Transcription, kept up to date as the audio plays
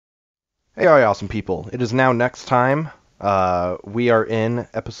Hey, all you awesome people. It is now next time. We are in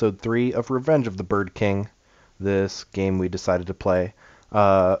episode 3 of Revenge of the Bird King, this game we decided to play.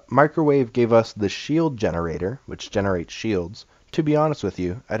 Microwave gave us the shield generator, which generates shields. To be honest with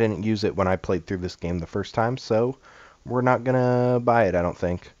you, I didn't use it when I played through this game the first time, so we're not going to buy it, I don't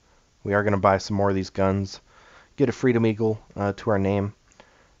think. We are going to buy some more of these guns, get a Freedom Eagle to our name,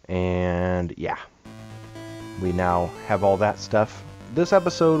 and yeah. We now have all that stuff. This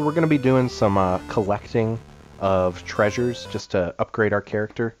episode, we're going to be doing some collecting of treasures just to upgrade our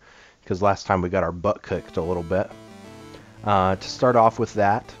character, because last time we got our butt kicked a little bit. To start off with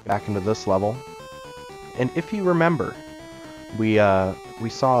that, back into this level. And if you remember, we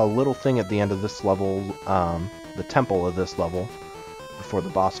saw a little thing at the end of this level, the temple of this level, before the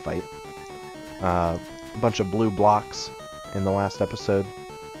boss fight. A bunch of blue blocks in the last episode.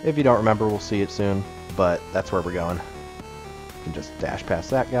 If you don't remember, we'll see it soon, but that's where we're going. You can just dash past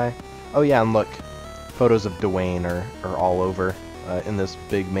that guy. Oh yeah, and look, photos of Dwayne are all over in this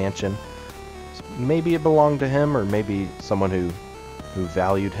big mansion. So maybe it belonged to him, or maybe someone who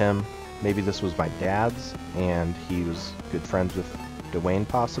valued him. Maybe this was my dad's, and he was good friends with Dwayne,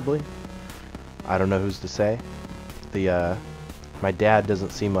 possibly. I don't know who's to say. My dad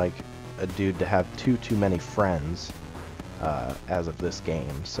doesn't seem like a dude to have too many friends as of this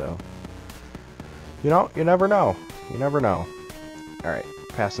game, so you never know. You never know. Alright,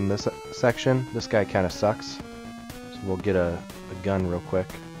 passing this section. This guy kind of sucks. So we'll get a gun real quick,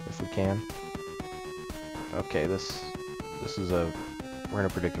 if we can. Okay, this is we're in a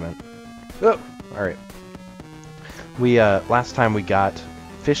predicament. Oh! Alright. Last time we got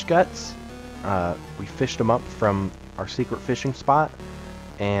fish guts. We fished them up from our secret fishing spot,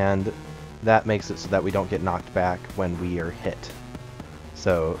 and that makes it so that we don't get knocked back when we are hit.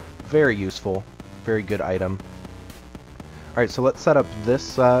 So, very useful. Very good item. Alright, so let's set up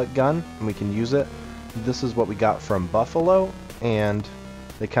this gun, and we can use it. This is what we got from Buffalo, and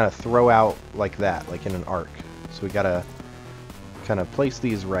they kind of throw out like that, like in an arc. So we gotta kind of place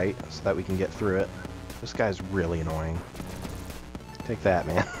these right so that we can get through it. This guy's really annoying. Take that,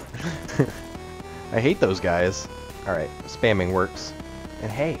 man. I hate those guys. Alright, spamming works.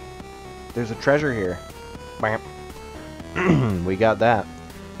 And hey, there's a treasure here. Bam. We got that.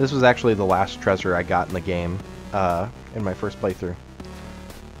 This was actually the last treasure I got in the game, in my first playthrough.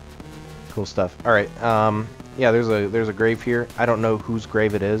 Cool stuff. Alright, yeah, there's a grave here. I don't know whose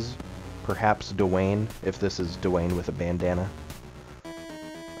grave it is. Perhaps Dwayne, if this is Dwayne with a bandana.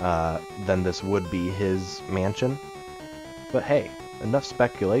 Then this would be his mansion. But hey, enough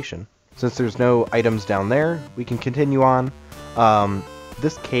speculation. Since there's no items down there, we can continue on.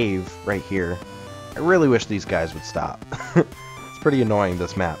 This cave right here, I really wish these guys would stop. It's pretty annoying,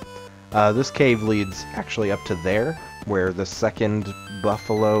 this map. This cave leads actually up to there, where the second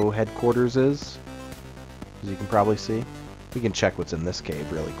Buffalo headquarters is, as you can probably see. We can check what's in this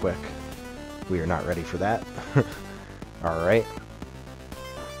cave really quick. We are not ready for that. Alright.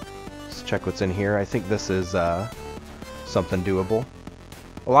 Let's check what's in here. I think this is something doable.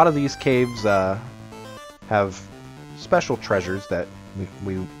 A lot of these caves have special treasures that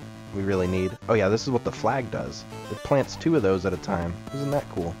we really need. Oh yeah, this is what the flag does. It plants 2 of those at a time. Isn't that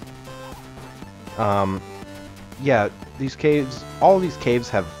cool? Yeah, these caves, all of these caves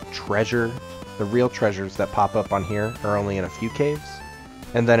have treasure. The real treasures that pop up on here are only in a few caves.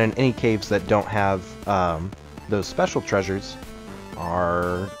 And then in any caves that don't have those special treasures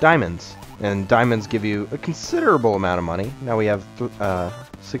are diamonds. And diamonds give you a considerable amount of money. Now we have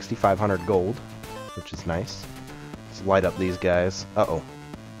 6,500 gold, which is nice. Let's light up these guys. Uh-oh.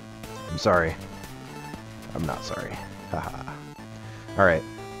 I'm sorry. I'm not sorry. Haha. Alright,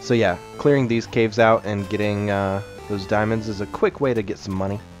 so yeah, clearing these caves out and getting those diamonds is a quick way to get some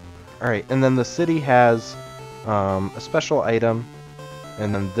money. Alright, and then the city has a special item,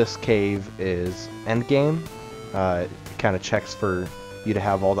 and then this cave is endgame. It kind of checks for you to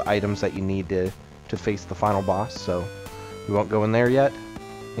have all the items that you need to face the final boss, so we won't go in there yet.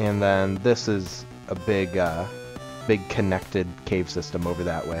 And then this is a big connected cave system over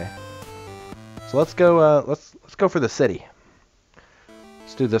that way. So let's go. Let's go for the city.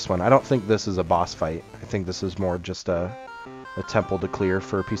 Let's do this one. I don't think this is a boss fight. I think this is more just a temple to clear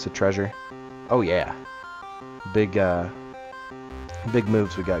for a piece of treasure. Oh yeah, big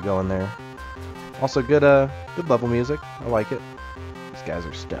moves we got going there. Also good level music. I like it. These guys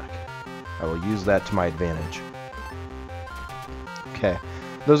are stuck. I will use that to my advantage. Okay,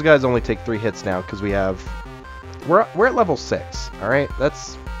 those guys only take 3 hits now because we're at level 6. All right,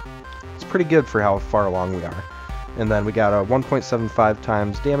 that's pretty good for how far along we are. And then we got a 1.75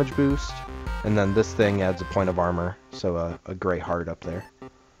 times damage boost, and then this thing adds a point of armor, so a gray heart up there.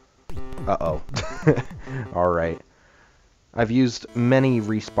 Uh-oh. Alright. I've used many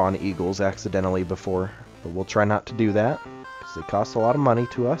respawn eagles accidentally before, but we'll try not to do that, because they cost a lot of money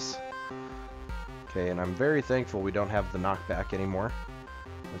to us. Okay, and I'm very thankful we don't have the knockback anymore.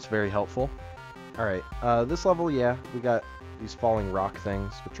 That's very helpful. Alright, this level, yeah, we got these falling rock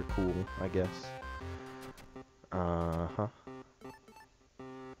things, which are cool, I guess. Uh-huh.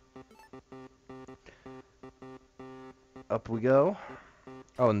 Up we go.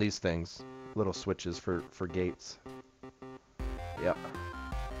 Oh, and these things. Little switches for gates. Yep.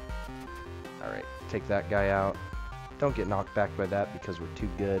 Alright, take that guy out. Don't get knocked back by that because we're too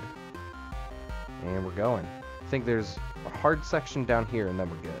good. And we're going. I think there's a hard section down here and then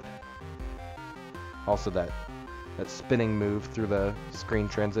we're good. Also that spinning move through the screen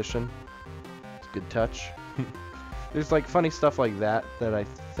transition. It's a good touch. There's like funny stuff like that that I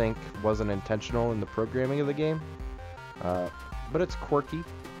think wasn't intentional in the programming of the game. But it's quirky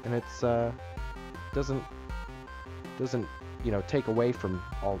and it's doesn't you know take away from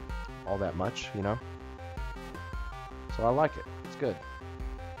all that much, you know. So I like it. It's good.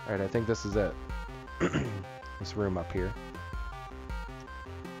 All right, I think this is it. This room up here.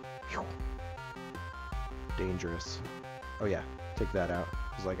 Whew. Dangerous. Oh yeah, take that out.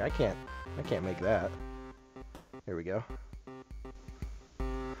 I was like, I can't make that. There we go.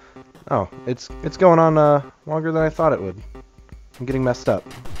 Oh, it's going on longer than I thought it would. I'm getting messed up.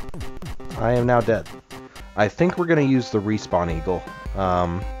 I am now dead. I think we're gonna use the respawn eagle.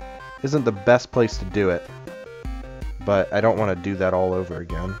 Isn't the best place to do it, but I don't want to do that all over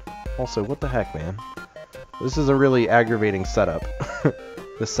again. Also, what the heck, man? This is a really aggravating setup.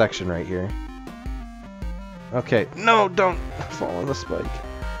 This section right here. Okay, no, don't fall on the spike.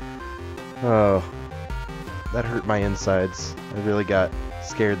 Oh, that hurt my insides. I really got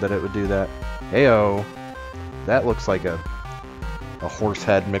scared that it would do that. Heyo, that looks like a horse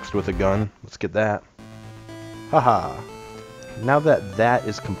head mixed with a gun. Let's get that. Haha. Now that that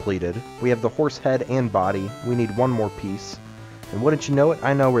is completed, we have the horse head and body. We need one more piece. And wouldn't you know it,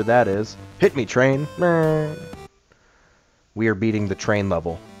 I know where that is. Hit me, train. We are beating the train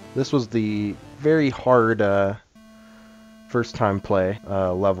level. This was the very hard first time play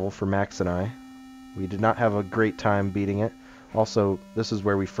level for Max and I. We did not have a great time beating it. Also, this is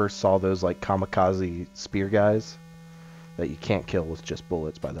where we first saw those like kamikaze spear guys that you can't kill with just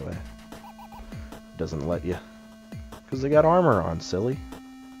bullets, by the way. It doesn't let you. Because they got armor on, silly.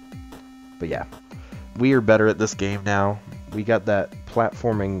 But yeah, we are better at this game now. We got that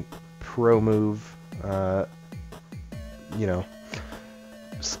platforming pro move, you know,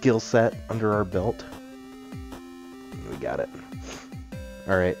 skill set under our belt. We got it.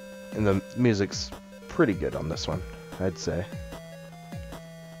 Alright, and the music's pretty good on this one, I'd say.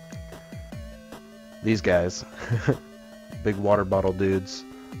 These guys, big water bottle dudes,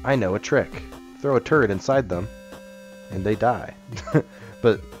 I know a trick. Throw a turret inside them, and they die.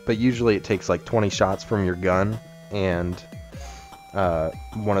 But usually it takes like 20 shots from your gun, and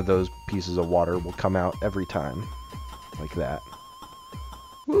one of those pieces of water will come out every time, like that.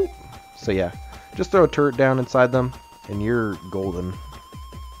 Woo! So yeah, just throw a turret down inside them, and you're golden.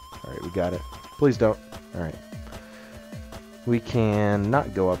 Alright, we got it. Please don't. Alright. We can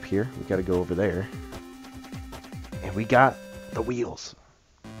not go up here. We gotta go over there. And we got the wheels.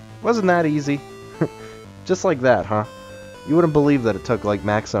 Wasn't that easy? Just like that, huh? You wouldn't believe that it took like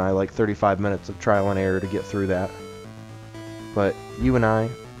Max and I like 35 minutes of trial and error to get through that. But you and I,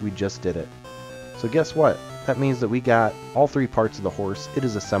 we just did it. So guess what? That means that we got all three parts of the horse. It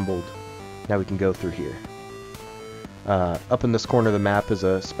is assembled. Now we can go through here. Up in this corner of the map is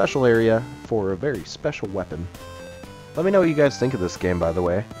a special area for a very special weapon. Let me know what you guys think of this game, by the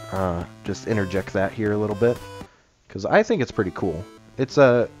way. Just interject that here a little bit, because I think it's pretty cool. It's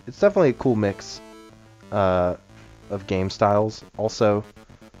definitely a cool mix of game styles. Also,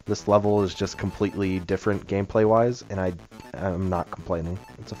 this level is just completely different gameplay-wise, and I'm not complaining.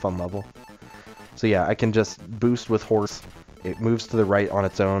 It's a fun level. So yeah, I can just boost with horse. It moves to the right on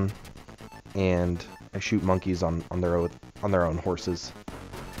its own, and I shoot monkeys on their own horses.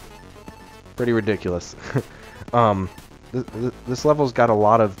 Pretty ridiculous. This level's got a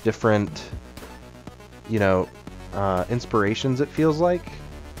lot of different, you know, inspirations. It feels like,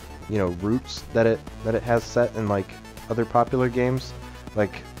 you know, roots that it has set in like other popular games.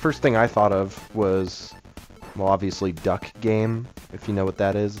 Like first thing I thought of was, well, obviously Duck Game, if you know what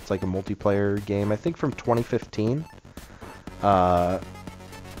that is. It's like a multiplayer game, I think from 2015.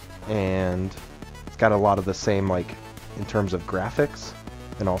 And it's got a lot of the same, like, in terms of graphics,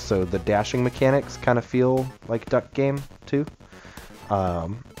 and also the dashing mechanics kind of feel like Duck Game, too.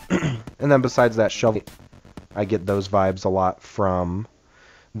 And then besides that, Shovel, I get those vibes a lot from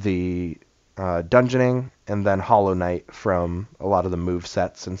the dungeoning, and then Hollow Knight from a lot of the move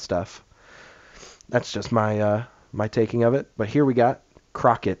sets and stuff. That's just my my taking of it. But here we got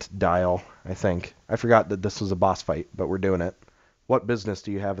Crocodile, I think. I forgot that this was a boss fight, but we're doing it. What business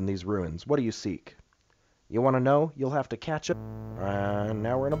do you have in these ruins? What do you seek? You want to know? You'll have to catch it.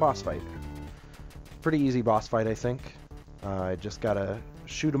 Now we're in a boss fight. Pretty easy boss fight, I think. I just gotta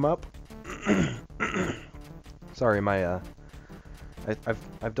shoot him up. Sorry, my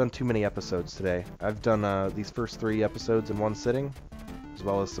I've done too many episodes today. I've done these first 3 episodes in one sitting, as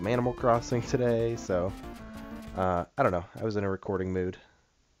well as some Animal Crossing today. So I don't know. I was in a recording mood.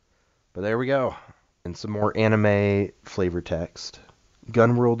 But there we go. And some more anime flavor text.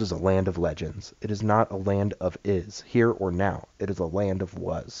 Gunworld is a land of legends. It is not a land of is, here or now. It is a land of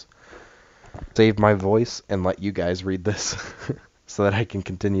was. Save my voice and let you guys read this so that I can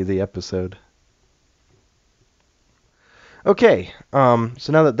continue the episode. Okay, so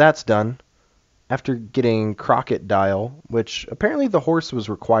now that that's done, after getting Crocodile, which apparently the horse was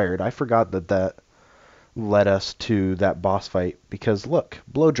required, I forgot that that led us to that boss fight, because look,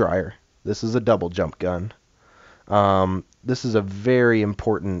 blow dryer. This is a double jump gun. This is a very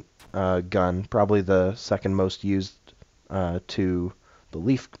important gun, probably the second most used to the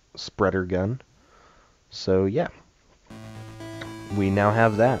leaf spreader gun. So yeah, we now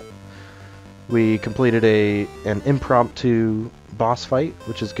have that. We completed an impromptu boss fight,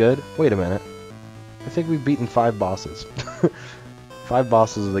 which is good. Wait a minute. I think we've beaten 5 bosses. 5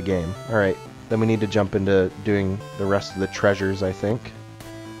 bosses of the game. Alright, then we need to jump into doing the rest of the treasures, I think.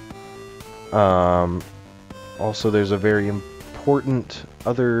 Also, there's a very important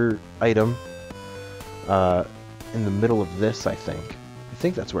other item in the middle of this, I think. I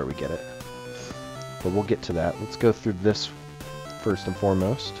think that's where we get it. But we'll get to that. Let's go through this first and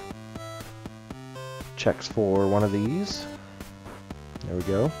foremost. Checks for one of these. There we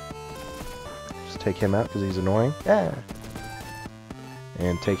go. Just take him out because he's annoying. Yeah.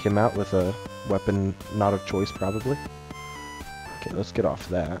 And take him out with a weapon not of choice, probably. Okay, let's get off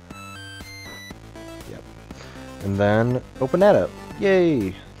that. Yep. And then open that up.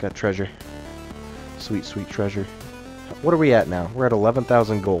 Yay! Got treasure. Sweet, sweet treasure. What are we at now? We're at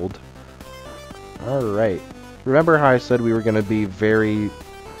 11,000 gold. Alright. Remember how I said we were going to be very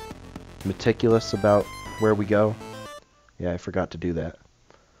meticulous about where we go? Yeah, I forgot to do that.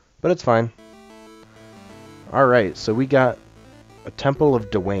 But it's fine. Alright, so we got a Temple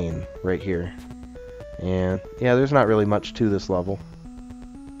of Dwayne right here. And yeah, there's not really much to this level.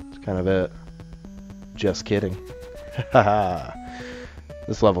 It's kind of it. Just kidding. Haha.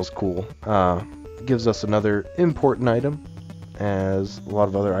 This level's cool. Gives us another important item, as a lot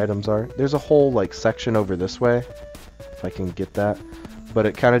of other items are. There's a whole like section over this way, if I can get that. But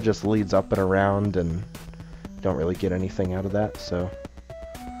it kind of just leads up and around, and don't really get anything out of that, so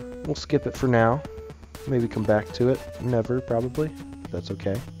we'll skip it for now. Maybe come back to it. Never, probably. That's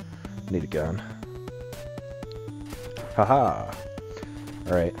okay. Need a gun. Haha.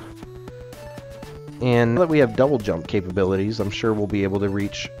 Alright. And now that we have double jump capabilities, I'm sure we'll be able to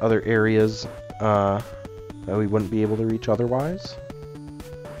reach other areas that we wouldn't be able to reach otherwise.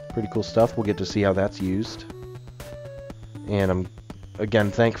 Pretty cool stuff. We'll get to see how that's used. And I'm again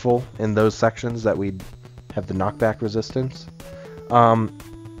thankful in those sections that we have the knockback resistance.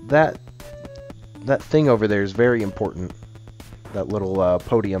 That thing over there is very important. That little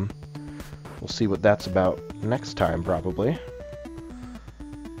podium. We'll see what that's about next time, probably.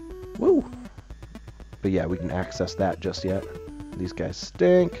 Woo! But yeah, we can access that just yet. These guys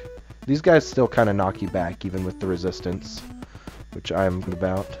stink. These guys still kind of knock you back, even with the resistance, which I'm good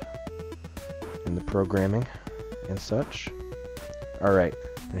about in the programming and such. Alright,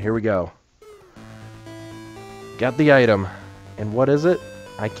 and here we go. Got the item. And what is it?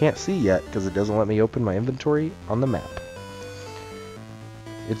 I can't see yet, because it doesn't let me open my inventory on the map.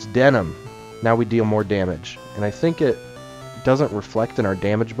 It's denim. Now we deal more damage. And I think it doesn't reflect in our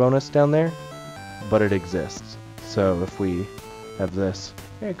damage bonus down there, but it exists. So if we have this...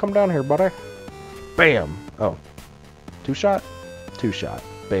 Hey, come down here, buddy. Bam! Oh. 2 shot? 2 shot.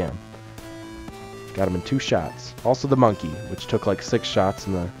 Bam. Got him in 2 shots. Also the monkey, which took like 6 shots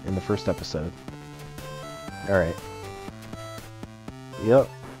in the first episode. Alright. Yep,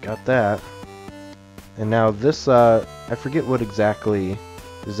 got that. And now this, I forget what exactly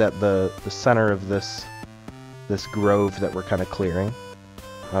is at the center of this grove that we're kind of clearing.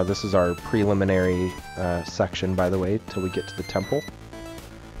 This is our preliminary section, by the way, till we get to the temple.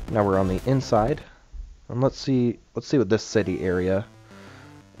 Now we're on the inside, and let's see what this city area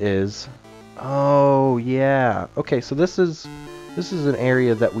is. Oh yeah. Okay, so this is an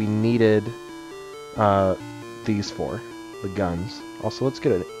area that we needed these for, the guns. Also, let's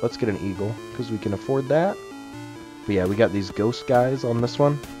get an eagle because we can afford that. But yeah, we got these ghost guys on this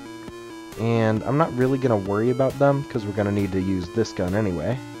one, and I'm not really gonna worry about them because we're gonna need to use this gun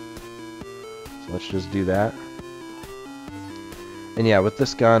anyway. So let's just do that. And yeah, with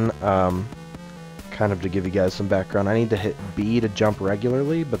this gun, kind of to give you guys some background, I need to hit B to jump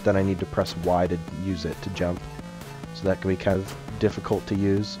regularly, but then I need to press Y to use it to jump. So that can be kind of difficult to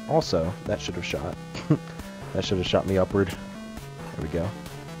use. Also, that should have shot. That should have shot me upward. There we go.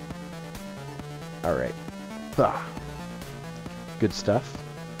 Alright. Ah. Good stuff.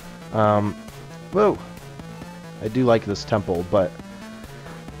 Whoa! I do like this temple, but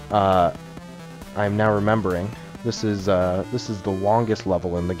I'm now remembering this is the longest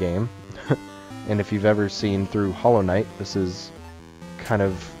level in the game. And if you've ever seen through Hollow Knight, this is kind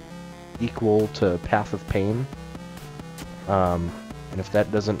of equal to Path of Pain. And if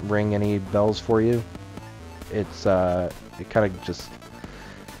that doesn't ring any bells for you, it's it kind of just,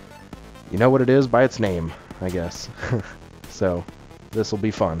 you know what it is by its name, I guess. So this will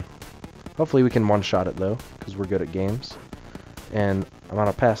be fun. Hopefully we can one-shot it though, because we're good at games. And I'm on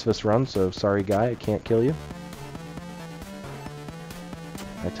a pacifist run, so sorry guy, I can't kill you.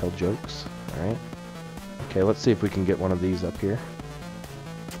 I tell jokes. Alright. Okay, let's see if we can get one of these up here.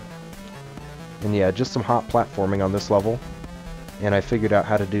 And yeah, just some hot platforming on this level. And I figured out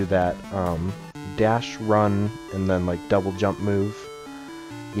how to do that dash run and then like double jump move.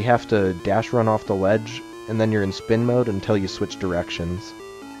 You have to dash run off the ledge and then you're in spin mode until you switch directions.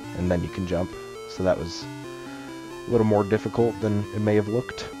 And then you can jump. So that was a little more difficult than it may have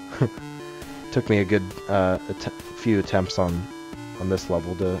looked. Took me a good few attempts on this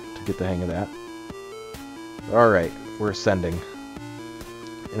level to get the hang of that. Alright, we're ascending.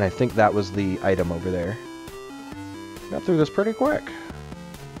 And I think that was the item over there. Got through this pretty quick.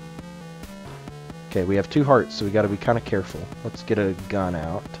 Okay, we have 2 hearts, so we gotta be kind of careful. Let's get a gun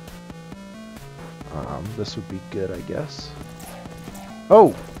out. This would be good, I guess.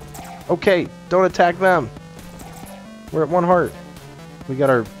 Oh! Okay, don't attack them! We're at 1 heart. We got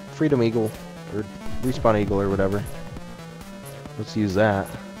our Freedom Eagle, or Respawn Eagle, or whatever. Let's use that.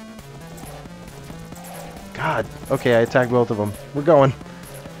 God! Okay, I attacked both of them. We're going!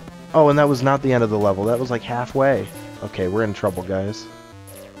 Oh, and that was not the end of the level. That was like halfway. Okay, we're in trouble, guys.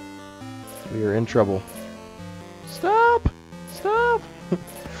 We are in trouble. Stop! Stop!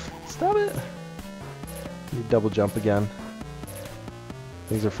 Stop it! You double jump again.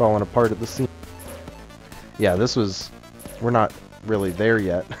 Things are falling apart at the seams. Yeah, this was... We're not really there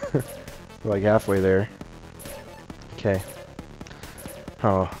yet. We're like halfway there. Okay.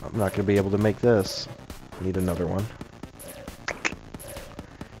 Oh, I'm not going to be able to make this. Need another one.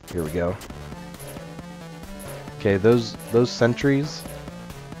 Here we go. Okay, those sentries,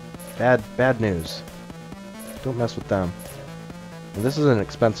 bad news. Don't mess with them. And this is an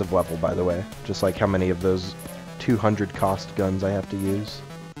expensive level, by the way. Just like how many of those 200 cost guns I have to use.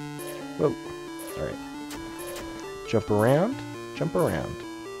 Whoa. Alright. Jump around. Jump around.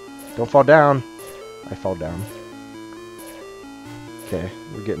 Don't fall down. I fall down. Okay,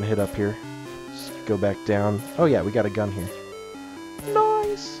 we're getting hit up here. Let's go back down. Oh yeah, we got a gun here.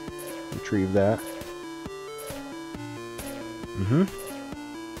 Nice! Retrieve that.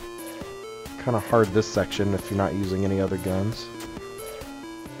 Kind of hard this section if you're not using any other guns.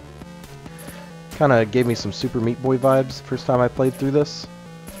 Kind of gave me some Super Meat Boy vibes first time I played through this.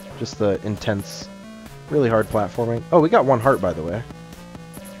 Just the intense, really hard platforming. Oh, we got 1 heart, by the way.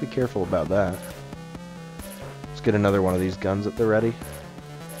 Let's be careful about that. Let's get another one of these guns at the ready.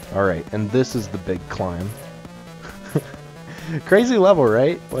 Alright, and this is the big climb. Crazy level,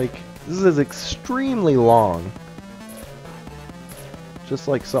 right? Like, this is extremely long. Just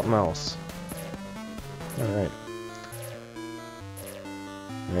like something else. Alright.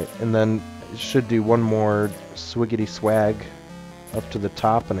 Alright, and then it should do one more swiggity swag up to the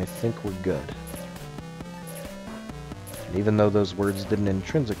top, and I think we're good. And even though those words didn't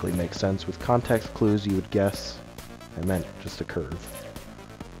intrinsically make sense, with context clues you would guess I meant just a curve.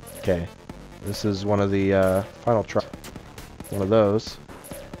 Okay, this is one of the final try. One of those.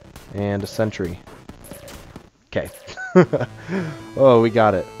 And a sentry. Okay. Oh, we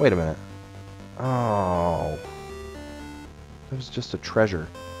got it. Wait a minute. Oh. That was just a treasure.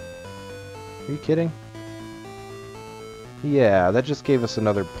 Are you kidding? Yeah, that just gave us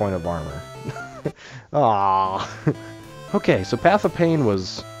another point of armor. Aww. Okay, so Path of Pain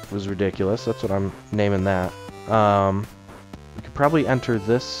was ridiculous. That's what I'm naming that. We could probably enter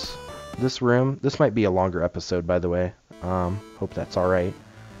this room. This might be a longer episode, by the way. Hope that's alright.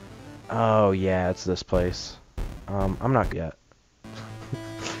 Oh, yeah, it's this place. I'm not yet.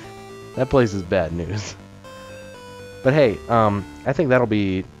 That place is bad news. But hey, I think that'll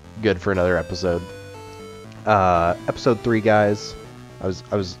be good for another episode. Episode 3, guys. I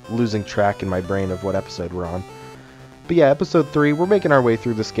was losing track in my brain of what episode we're on. But yeah, episode 3, we're making our way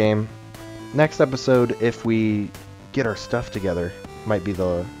through this game. Next episode, if we get our stuff together, might be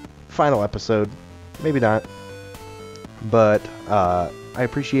the final episode. Maybe not. But I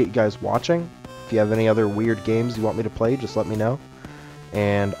appreciate you guys watching. If you have any other weird games you want me to play, just let me know.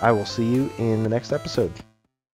 And I will see you in the next episode.